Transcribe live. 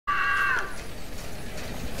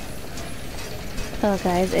Oh,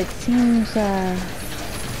 guys, it seems, we're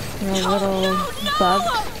a little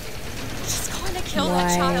bugged. She's going to kill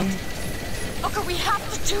that child. Booker, we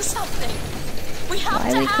have to do something. We have to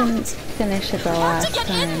Why we act. couldn't finish it the last We have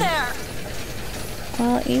to get time. in there.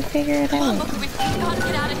 Well, you figure it Come on, out. Booker, we've got to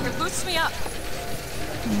get out of here. Boost me up.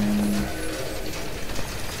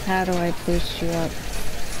 How do I boost you up?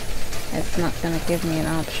 It's not gonna give me an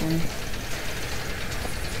option.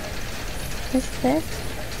 Is this?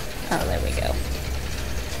 Oh, there we go.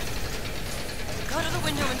 Go to the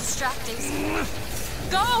window and distract Daisy.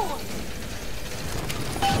 Go!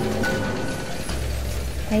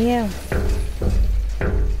 Hey, you.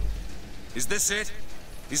 Is this it?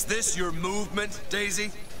 Is this your movement,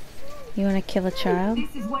 Daisy? You wanna kill a child?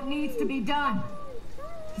 This is what needs to be done.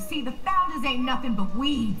 You see, the founders ain't nothing but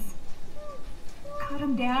weeds. Cut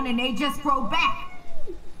them down and they just grow back.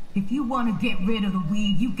 If you want to get rid of the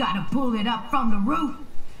weed, you gotta pull it up from the root.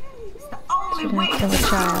 It's the only way Shouldn't kill a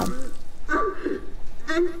child.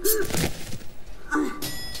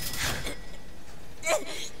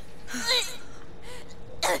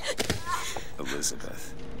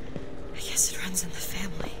 Elizabeth. I guess it runs in the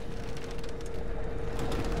family.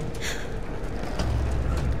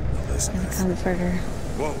 Elizabeth. Comforter.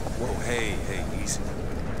 Whoa, whoa, hey, easy.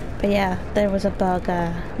 But yeah, there was a bug.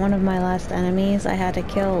 One of my last enemies I had to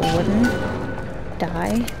kill wouldn't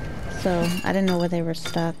die, so I didn't know where they were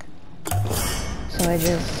stuck. So I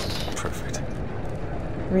just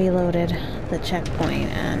reloaded the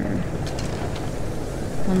checkpoint and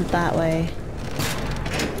went that way.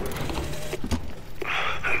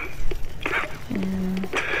 And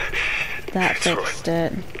that fixed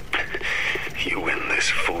it. You win this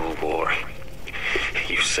fool war.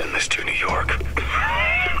 You send this to New York.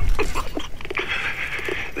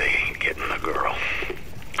 They ain't getting the girl.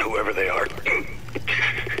 Whoever they are.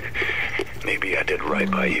 Maybe I did right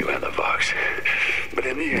by you and the Vox. But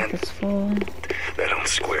in the end, that don't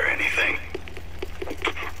square anything.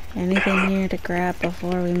 Anything here to grab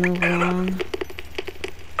before we move along?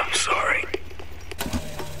 I'm sorry.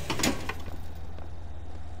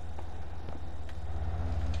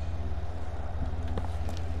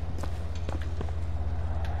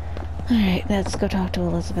 Alright, let's go talk to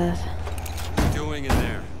Elizabeth. What are you doing in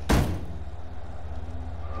there?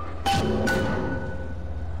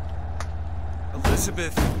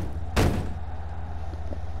 Elizabeth!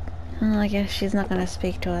 Well, I guess she's not gonna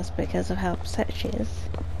speak to us because of how upset she is.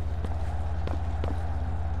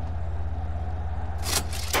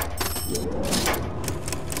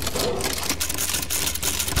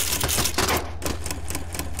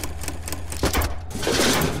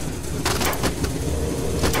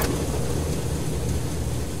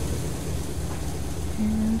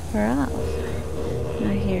 We're off.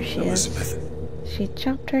 Now here she Elizabeth. is. She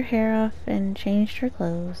chopped her hair off and changed her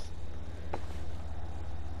clothes.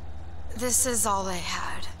 This is all they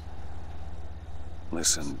had.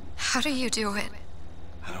 Listen. How do you do it?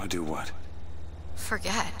 How do I do what?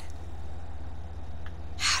 Forget.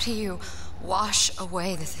 How do you wash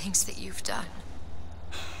away the things that you've done?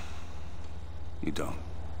 You don't.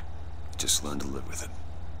 You just learn to live with it.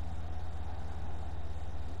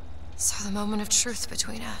 So the moment of truth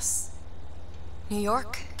between us. New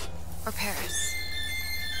York or Paris?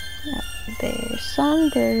 There's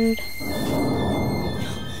Songbird.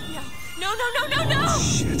 No!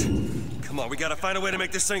 Shit. Come on, we gotta find a way to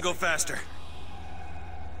make this thing go faster.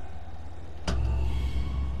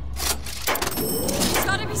 There's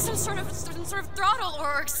gotta be some sort of throttle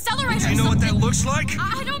or accelerator. Do you know what that looks like?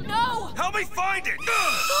 I don't know! Help me find it!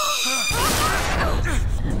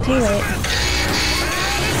 Too late.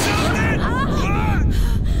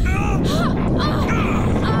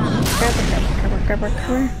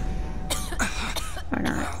 Cover. Or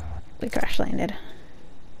not. We crash landed.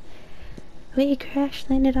 We crash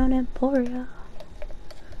landed on Emporia.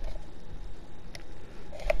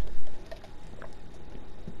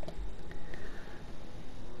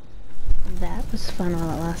 That was fun while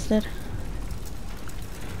it lasted.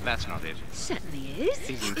 That's not it. Certainly is.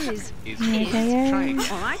 Is. Okay. Try again.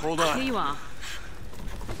 All right. Hold on. Here you are.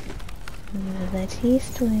 The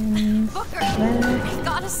T-Twins. Booker! We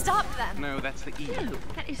gotta stop them! No, that's the E. No,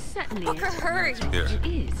 that is certainly Booker, it. hurry! Here. It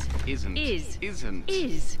is. Isn't. Is. Isn't.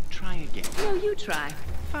 Is. Try again. No, you try.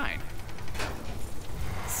 Fine.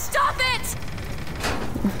 Stop it!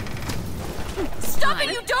 Stop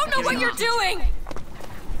it! You don't know what you're doing!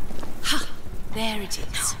 Ha! There it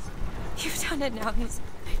is. You've done it now.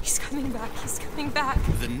 He's coming back. He's coming back.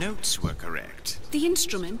 The notes were correct. The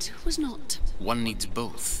instrument was not. One needs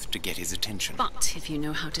both to get his attention. But if you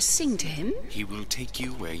know how to sing to him... He will take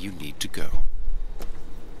you where you need to go.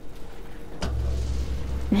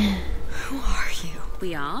 Who are you?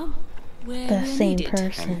 We are where the we're same needed.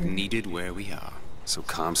 person. And needed where we are. So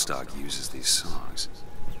Comstock uses these songs.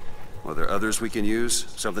 Are there others we can use?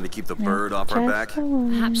 Something to keep the bird off our back?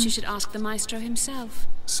 Perhaps you should ask the maestro himself.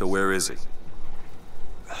 So where is he?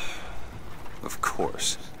 Of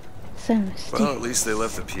course. So mysterious. Well, at least they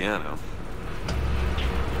left the piano.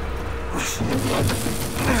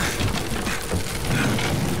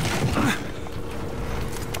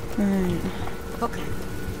 Booker.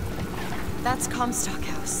 That's Comstock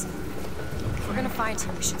House. If we're gonna find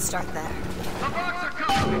him, we should start there. The Vox are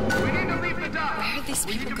coming! We need to leave the dock! Where are these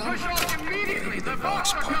people going? Push off immediately! The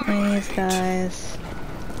Vox are coming! Please, guys.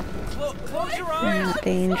 Close your eyes! They're not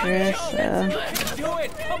dangerous, so... Do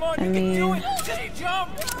it! Come on, I you mean... can do it! Just jump!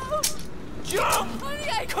 Jump! Honey,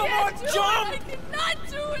 I Come can't on, do jump! It. I cannot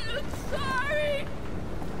do it! I'm sorry!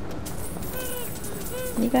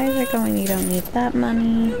 You guys are going, you don't need that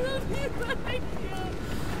money. I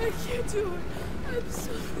can't do it. I'm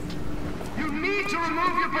sorry. You need to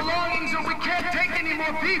remove your belongings or we can't take any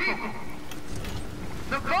more people!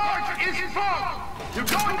 The barge is full! You're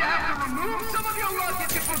going to have to remove some of your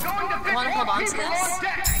luggage if we're going to fit Wanna hold more on to people this? on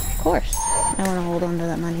deck! Of course. I want to hold on to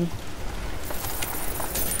that money.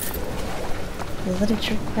 Is it a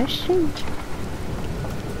trick question?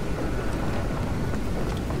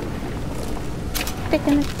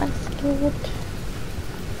 Picking a basket.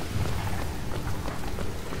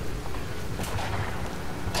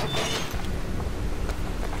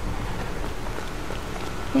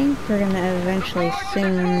 I think we're gonna eventually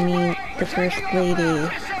soon meet the First Lady.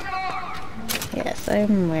 Yes,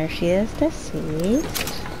 I'm where she is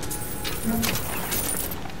deceased.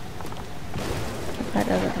 That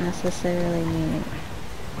doesn't necessarily mean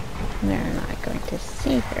we're not going to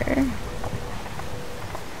see her.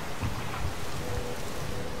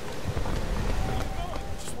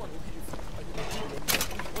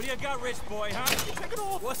 What do you got, rich boy, huh? Take it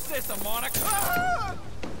off. What's this, a monarch?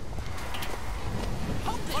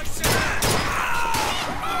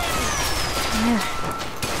 Yeah,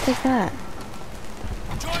 take that.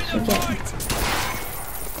 Join the fight!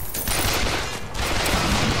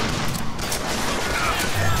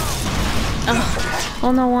 Oh,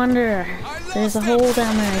 well, no wonder. There's a hole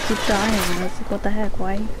down there. I keep dying. I was like, what the heck?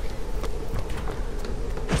 Why? Why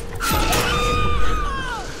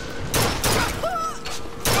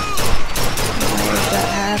is that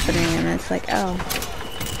happening? And it's like, oh,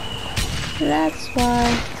 that's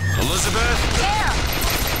why. Elizabeth?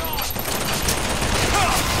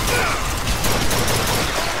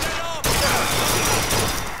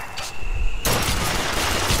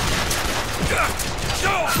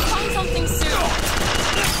 Find something soon.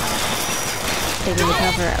 Taking the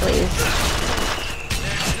cover at least.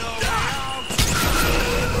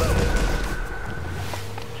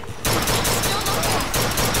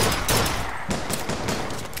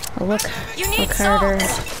 Oh, look. Look harder.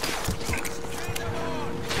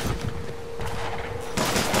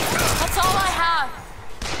 That's all I have.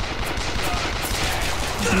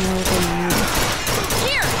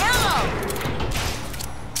 Here, ammo.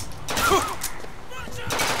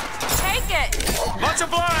 Take it. Much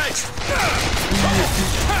obliged!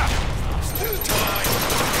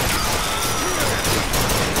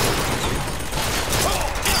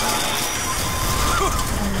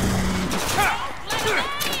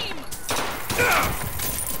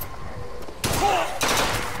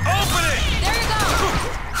 Open it! There you go.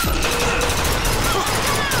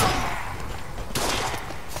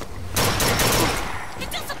 It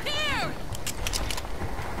disappeared.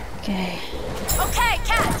 Okay. Okay,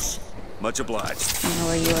 catch. Much obliged. I don't know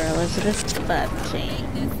where you are, Elizabeth, but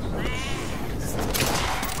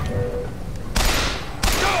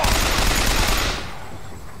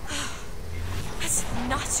Let's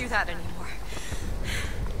not do that anymore.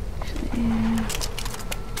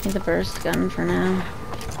 need the burst gun for now.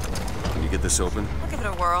 Can you get this open? I'll give it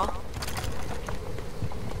a whirl.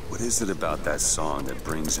 What is it about that song that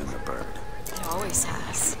brings in the bird? It always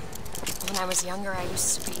has. When I was younger, I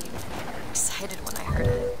used to be excited when I heard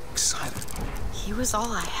it. Excited? He was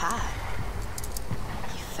all I had.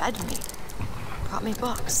 He fed me, brought me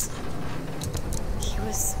books. He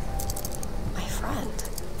was my friend.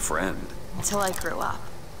 Friend? Until I grew up.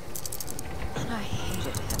 And I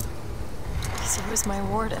hated him. Because he was my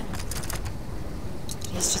warden.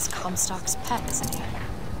 He's just Comstock's pet, isn't he?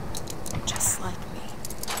 Just like me.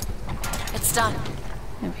 It's done.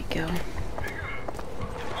 There we go.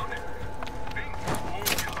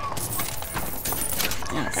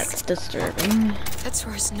 Oh, that's disturbing.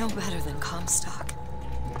 Fitzroy's no better than Comstock.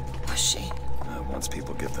 Was she? Once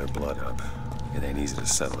people get their blood up, it ain't easy to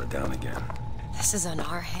settle it down again. This is on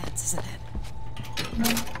our hands, isn't it?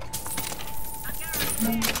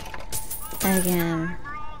 Again,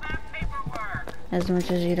 as much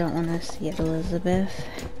as you don't want to see it, Elizabeth,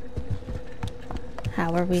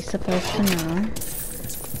 how are we supposed to know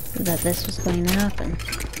that this was going to happen?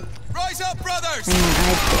 Rise up, brothers! I mean,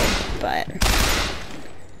 I did, but...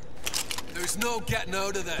 There's no getting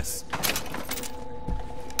out of this.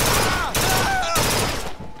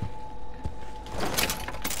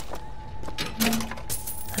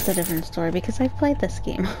 That's a different story because I've played this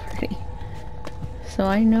game already. So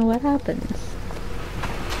I know what happens.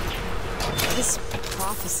 This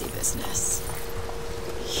prophecy business.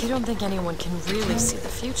 You don't think anyone can really see the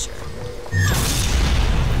future?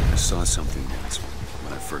 I saw something once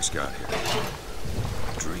when I first got here.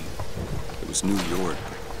 A dream. It was New York,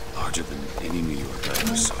 larger than any New York I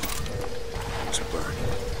ever saw. It was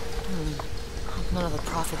burning. None of the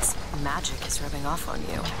prophet's magic is rubbing off on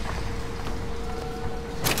you.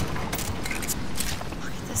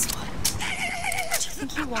 Look at this one. Do you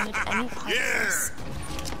think he wanted any part of this?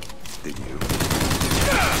 Did you?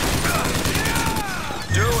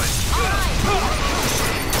 Do it!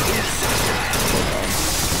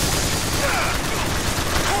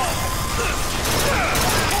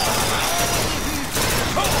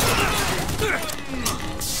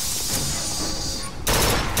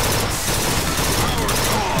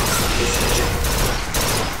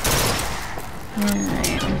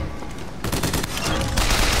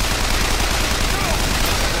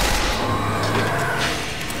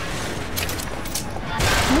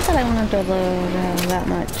 Not that I want to load that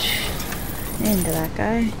much into that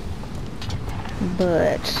guy,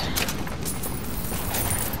 but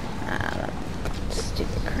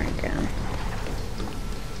stupid crank gun.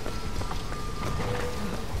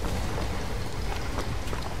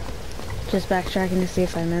 Just backtracking to see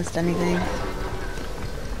if I missed anything.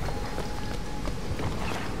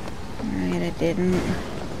 Alright, I didn't.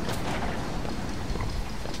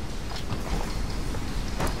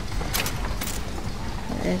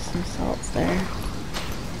 There's some salts there.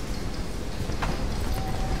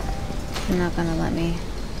 It's not gonna let me.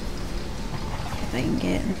 If I can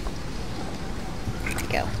get. There we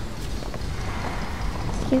go.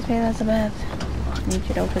 Excuse me, Elizabeth. I need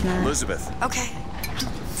you to open that. Elizabeth. Okay.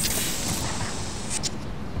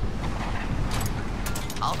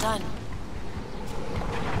 All done.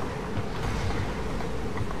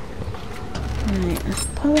 Alright, let's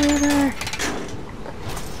pull over.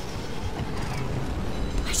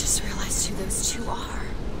 I just realized who those two are.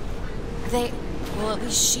 They, well, at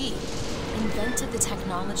least she, invented the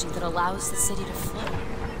technology that allows the city to float.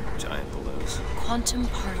 Giant balloons. Quantum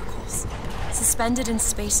particles, suspended in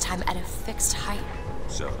space-time at a fixed height.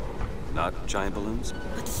 So, not giant balloons?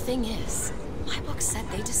 But the thing is, my book said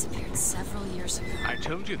they disappeared several years ago. I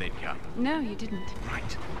told you they'd come. No, you didn't.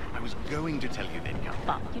 Right. I was going to tell you they'd come.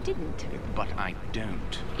 But you didn't. But I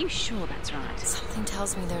don't. You sure that's right? Something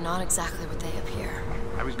tells me they're not exactly what they appear.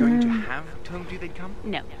 I was going to have told you they'd come?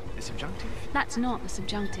 No. The subjunctive? That's not the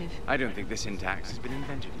subjunctive. I don't think the syntax has been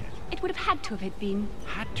invented yet. It would have had to have been.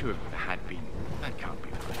 Had to have had been. That can't be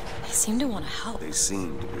right. They seem to want to help. They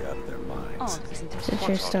seem to be out of their minds. Odd, isn't it? It's your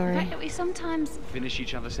What's odd? story. The fact that we sometimes... Finish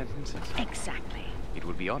each other's sentences? Exactly. It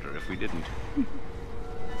would be odder if we didn't.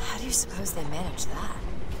 How do you suppose they manage that?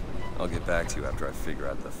 I'll get back to you after I figure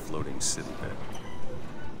out the floating city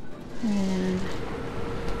bit. And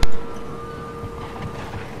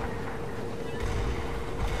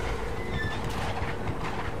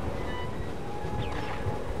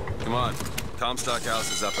Come on. Comstock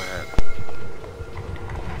House is up ahead.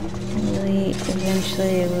 we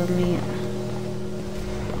eventually will meet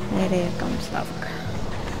Lady Comstock.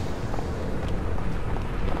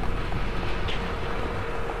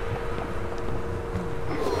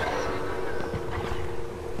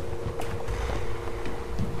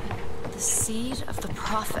 The seed of the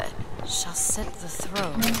prophet shall sit the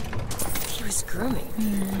throne. He was grooming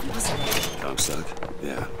me, wasn't he? Comstock?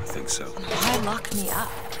 Yeah, I think so. Why lock me up?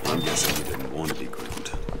 I'm guessing you didn't want to be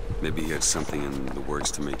groomed. Maybe he had something in the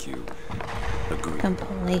works to make you agree.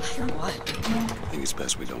 Compilation. What? I think it's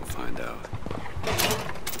best we don't find out.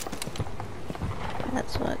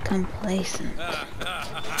 That's what complacent.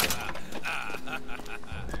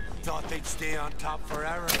 Thought they'd stay on top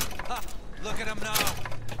forever. Ha! Look at them now.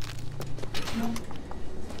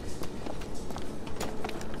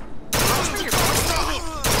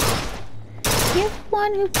 You're the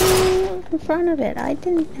one who came in front of it. I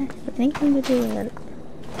didn't have anything to do with it.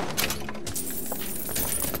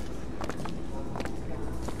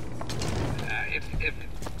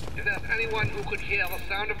 If there's anyone who could hear the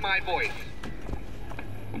sound of my voice,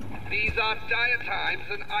 these are dire times,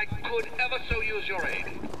 and I could ever so use your aid.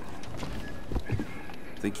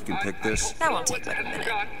 Think you can pick this? That won't take but a minute.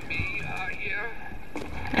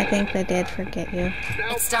 I think they did forget you.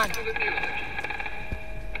 It's done.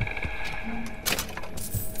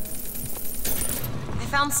 I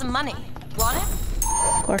found some money. Want it?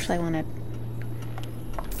 Of course I want it.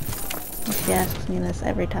 She asks me this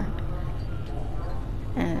every time.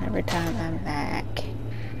 And every time I'm like,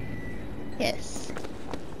 yes.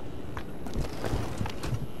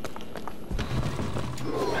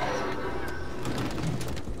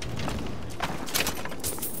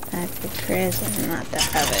 Back to prison, not to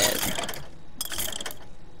have it.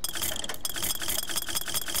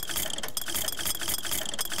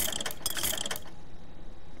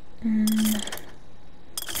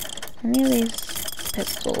 Any of these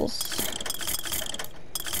pistols?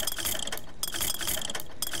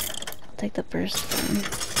 I'll take the first one.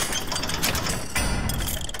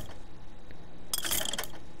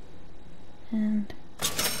 And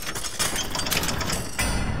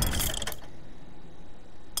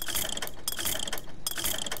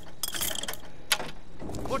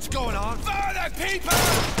What's going on? Fire the people!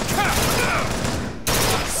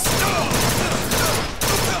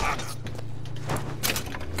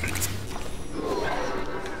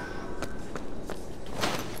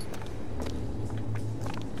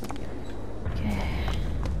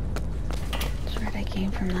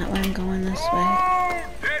 from that way. I'm going this way.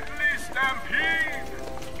 Deadly stampede!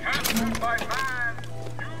 Captured by man,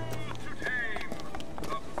 used to tame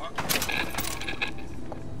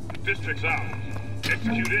the District's out.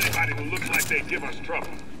 Execute anybody who looks like they give us trouble.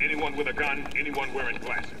 Anyone with a gun, anyone wearing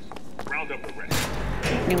glasses. Round up the rest.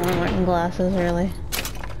 Anyone wearing glasses, really?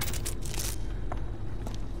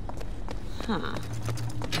 Huh.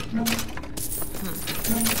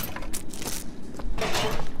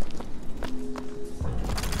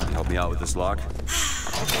 Help me out with this lock?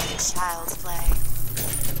 Child's play.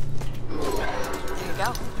 There you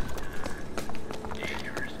go.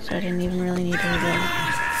 So I didn't even really need to go.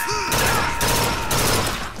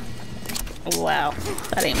 Wow,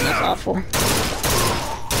 that aim was awful.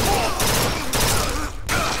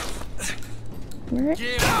 Where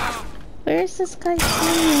is this guy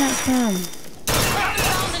shooting that from? Found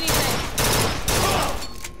anything?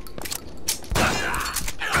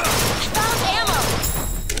 Found ammo.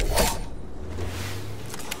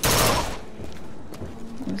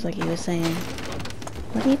 It was like he was saying,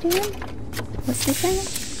 "What are you doing? What's he saying?"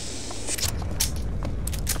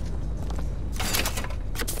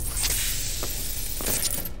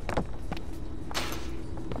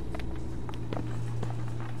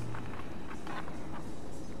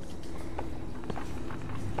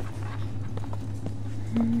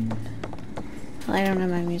 I don't have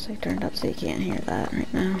my music turned up so you can't hear that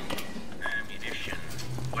right now. Ammunition,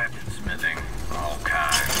 weaponsmithing, all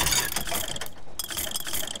kinds.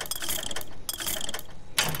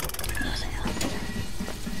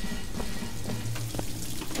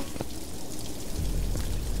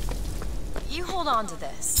 You hold on to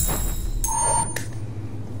this.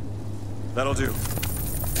 That'll do.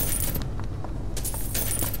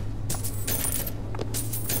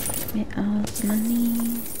 Give me all the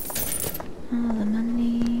money. All the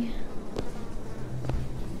money.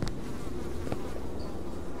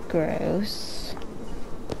 Gross.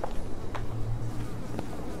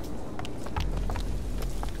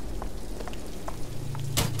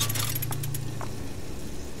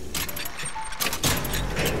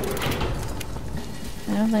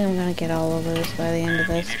 I don't think I'm gonna get all of those by the end of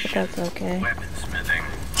this, but that's okay. Weaponsmithing,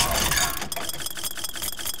 all kinds.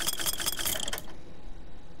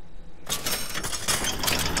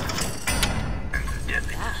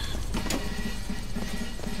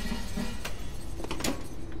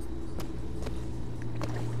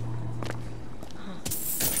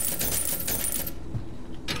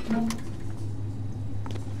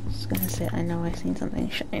 Just gonna say, I know I seen something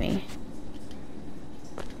shiny.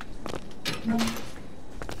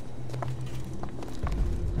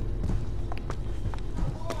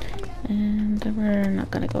 And we're not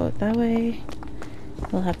gonna go out that way.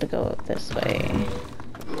 We'll have to go out this way. Is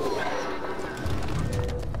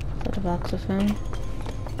that a voxophone?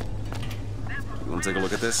 You want to take a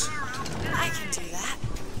look at this? I can do that.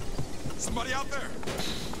 Somebody out there?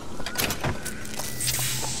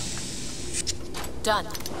 Done.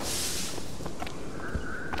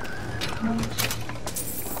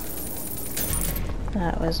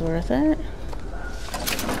 That was worth it.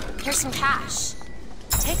 Here's some cash.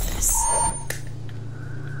 Take this.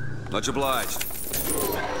 Much obliged.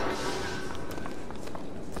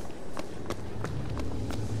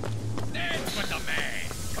 That's what the man.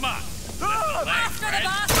 Come on. After the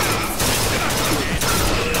boss.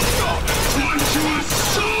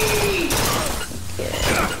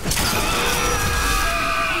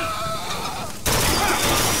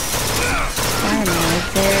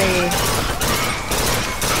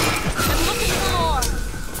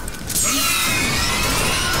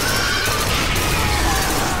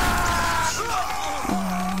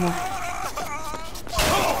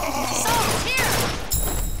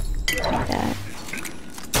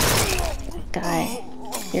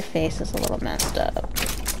 face is a little messed up.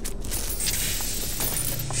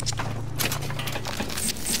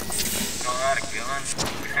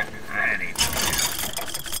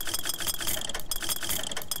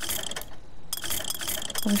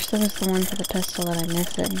 I wish there was the one for the pistol that I'm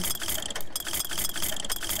missing.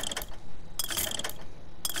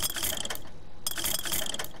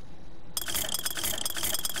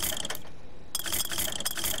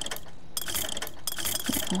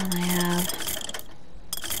 That's the one I have.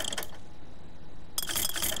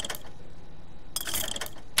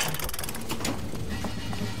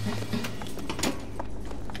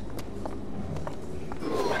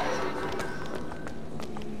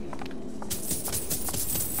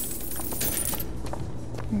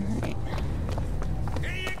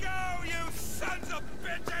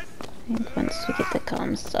 I think once we get the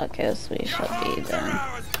Comstockers, we shall be done.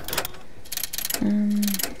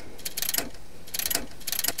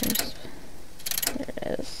 There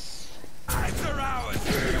it is. Rights are ours!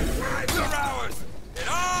 Rights are ours! It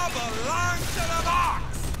all belongs to the box!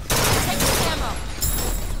 Take the ammo.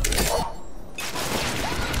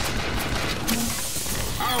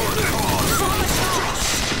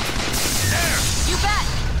 You bet!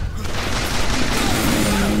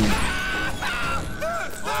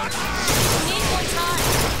 Need more time!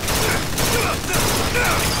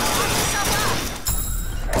 Shut up!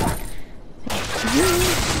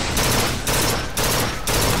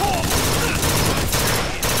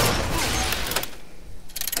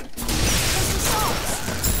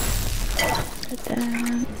 Put that.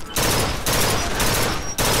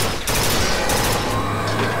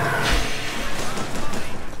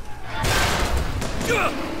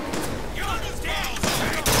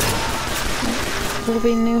 There'll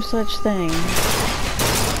be no such thing.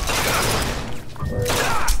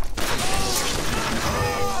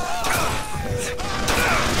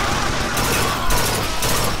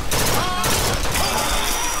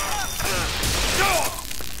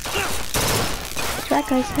 That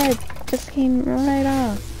guy's head just came right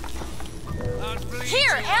off.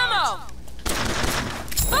 Here, ammo!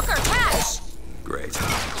 Booker, catch! Great.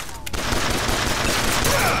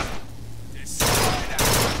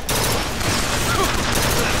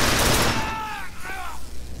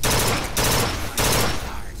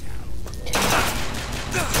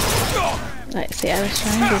 Right, see, I was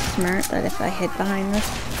trying to be smart that if I hid behind this,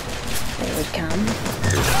 they would come.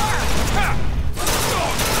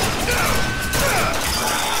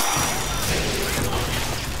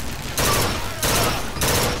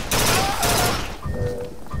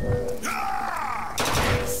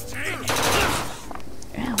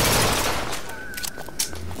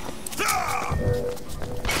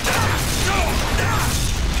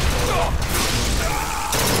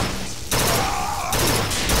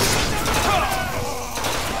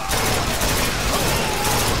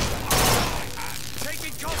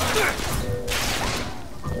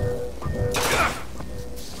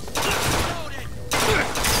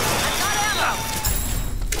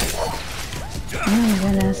 Oh my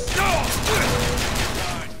goodness. Come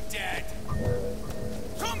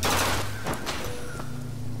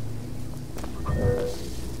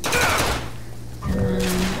on,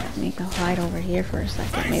 let me go hide over here for a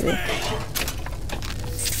second, maybe.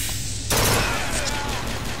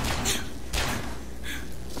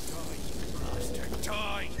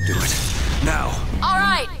 Do it. Now. All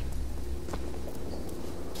right.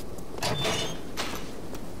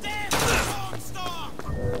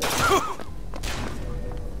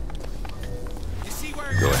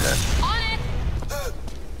 Go ahead. On it.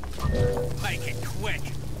 Make it quick.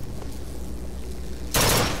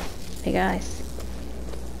 Hey guys.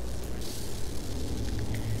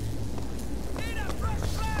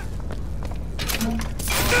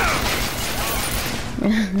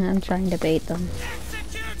 I'm trying to bait them.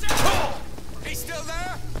 He's still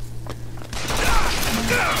there?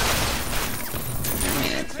 I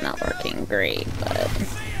mean, it's not working great, but...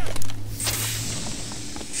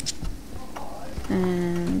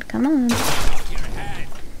 And come on.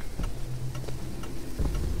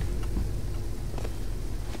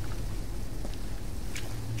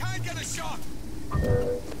 Can't get a shot.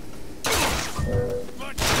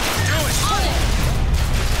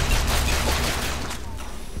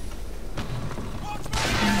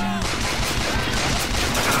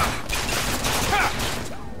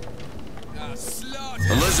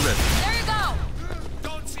 Elizabeth. There you go.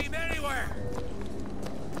 Don't seem anywhere.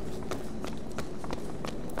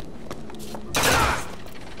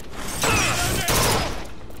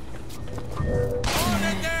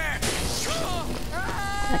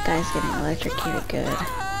 That guy's getting electrocuted good.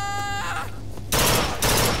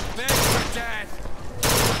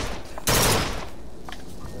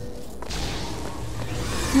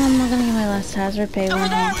 last hazard pay when I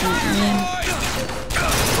don't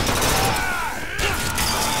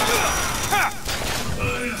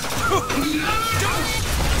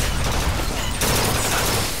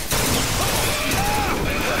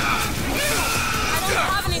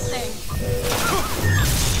have anything. Oh,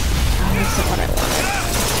 that's not what I wanted.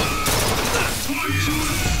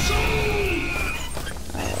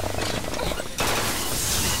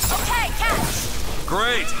 Okay, catch.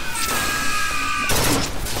 Great.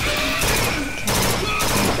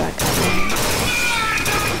 Back up there.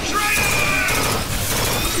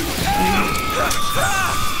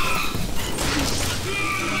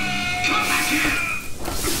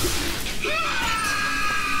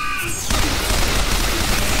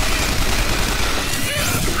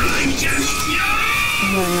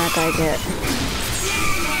 I'm letting that guy get.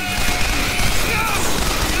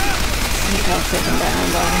 He's all sitting down,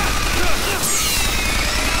 buddy.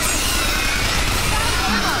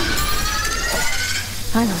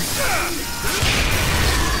 Finally.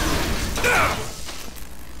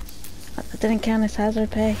 That didn't count as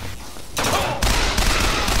hazard pay.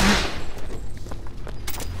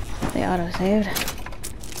 They auto-saved.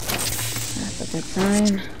 That's a good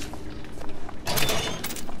sign.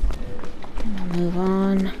 Move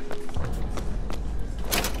on.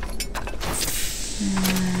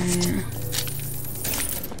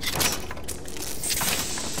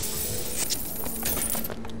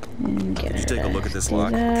 And get Did you take a look at this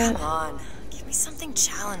lock? Come on, give me something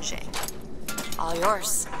challenging. All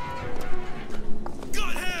yours.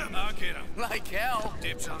 Good him! I'll get him. Like hell.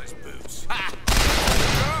 Dips on his boots. Ha!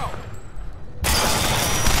 Go!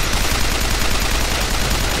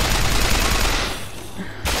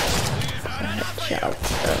 Shout.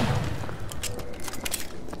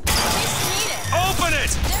 Open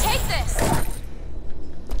it! Take this!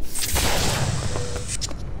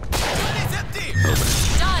 It's empty!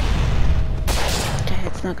 Done! Okay,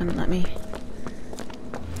 it's not gonna let me.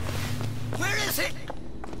 Where is it?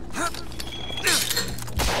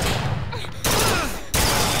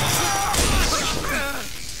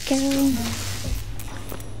 Go.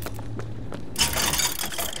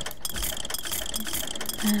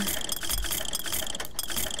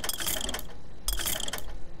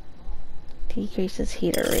 Decreases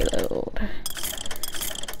heater reload.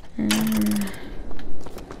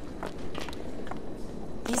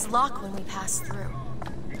 These lock when we pass through.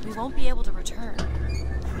 We won't be able to return.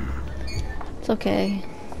 It's okay.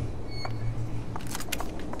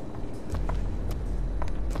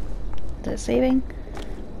 Is it saving?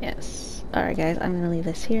 Yes. Alright guys, I'm gonna leave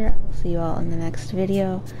this here. I will see you all in the next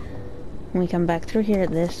video. When we come back through here,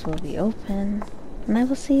 this will be open. And I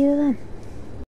will see you then.